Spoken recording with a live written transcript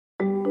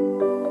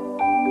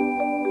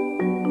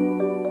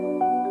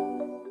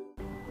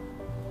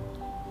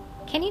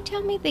Can you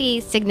tell me the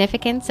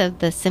significance of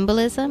the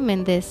symbolism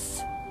in this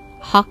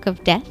hawk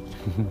of death?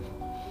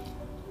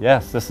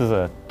 Yes, this is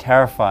a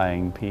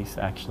terrifying piece,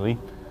 actually.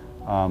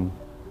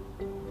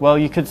 Well,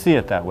 you could see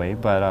it that way,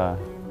 but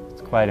it's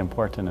quite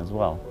important as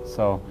well.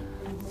 So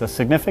the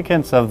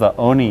significance of the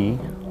oni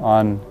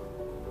on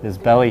his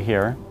belly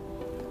here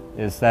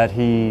is that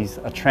he's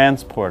a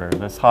transporter.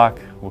 This hawk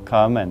will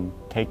come and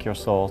take your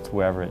soul to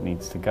wherever it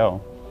needs to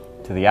go,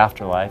 to the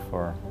afterlife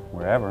or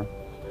wherever.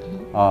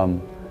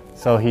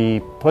 So he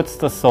puts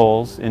the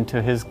souls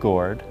into his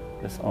gourd,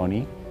 this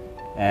oni,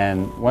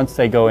 and once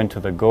they go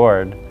into the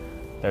gourd,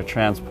 they're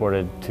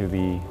transported to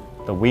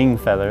the wing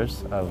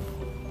feathers of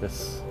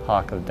this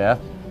hawk of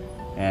death,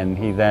 and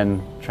he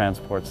then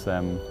transports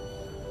them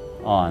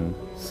on.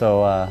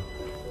 So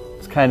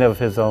it's kind of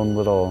his own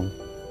little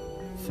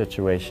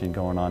situation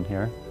going on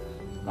here.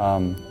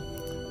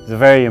 It's a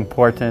very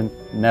important,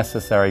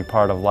 necessary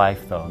part of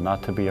life, though,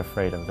 not to be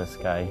afraid of this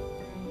guy.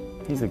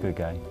 He's a good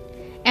guy.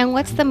 And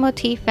what's the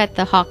motif at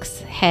the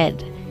hawk's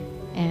head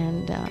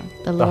and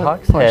the lower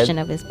portion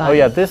of his body? Oh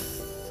yeah, this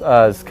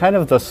is kind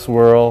of the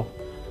swirl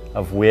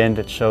of wind.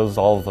 It shows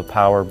all of the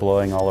power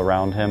blowing all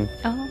around him.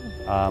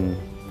 Oh.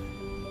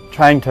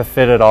 Trying to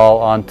fit it all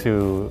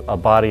onto a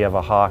body of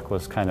a hawk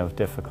was kind of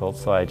difficult,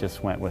 so I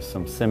just went with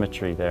some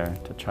symmetry there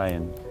to try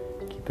and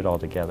keep it all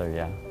together,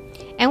 yeah.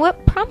 And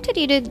what prompted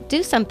you to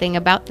do something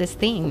about this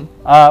theme?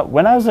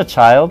 When I was a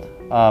child,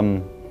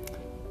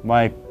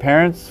 my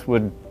parents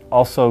would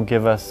also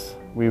give us,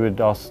 we would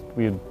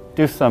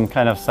do some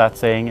kind of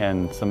satsang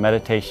and some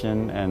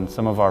meditation and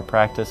some of our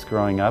practice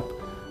growing up.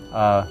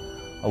 A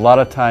lot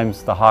of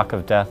times the hawk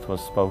of death was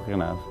spoken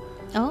of.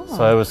 Oh.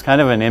 So it was kind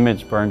of an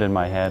image burned in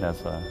my head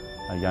as a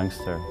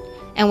youngster.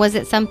 And was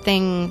it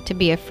something to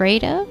be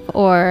afraid of,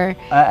 or?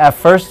 At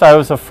first I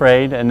was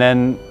afraid, and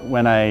then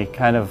when I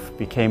kind of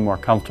became more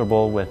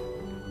comfortable with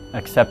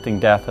accepting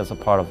death as a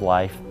part of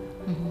life,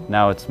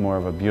 now it's more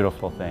of a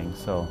beautiful thing.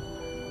 So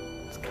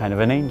it's kind of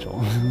an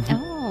angel.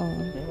 Oh.